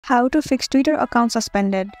How to fix Twitter account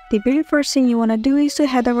suspended. The very first thing you want to do is to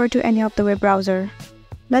head over to any of the web browser.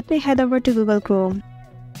 Let me head over to Google Chrome.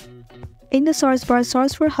 In the search bar,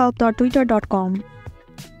 search for help.twitter.com.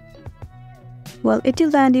 Well, it will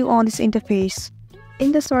land you on this interface.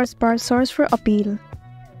 In the search bar, search for appeal.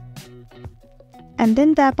 And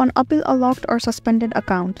then tap on appeal a locked or suspended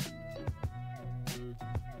account.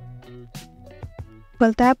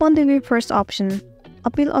 Well, tap on the very first option,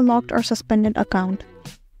 appeal a locked or suspended account.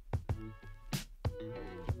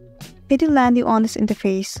 It will land you on this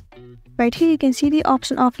interface. Right here you can see the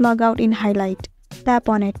option of logout in highlight. Tap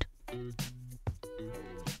on it.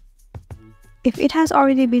 If it has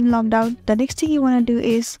already been logged out, the next thing you want to do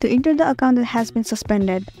is to enter the account that has been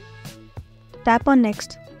suspended. Tap on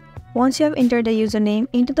next. Once you have entered the username,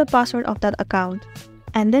 enter the password of that account.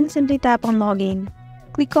 And then simply tap on login.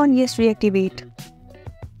 Click on yes reactivate.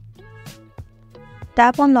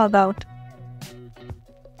 Tap on logout.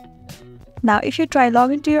 Now if you try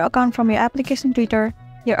login to your account from your application Twitter,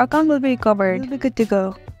 your account will be recovered. You'll be good to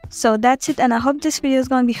go. So that's it, and I hope this video is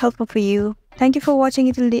going to be helpful for you. Thank you for watching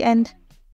it till the end.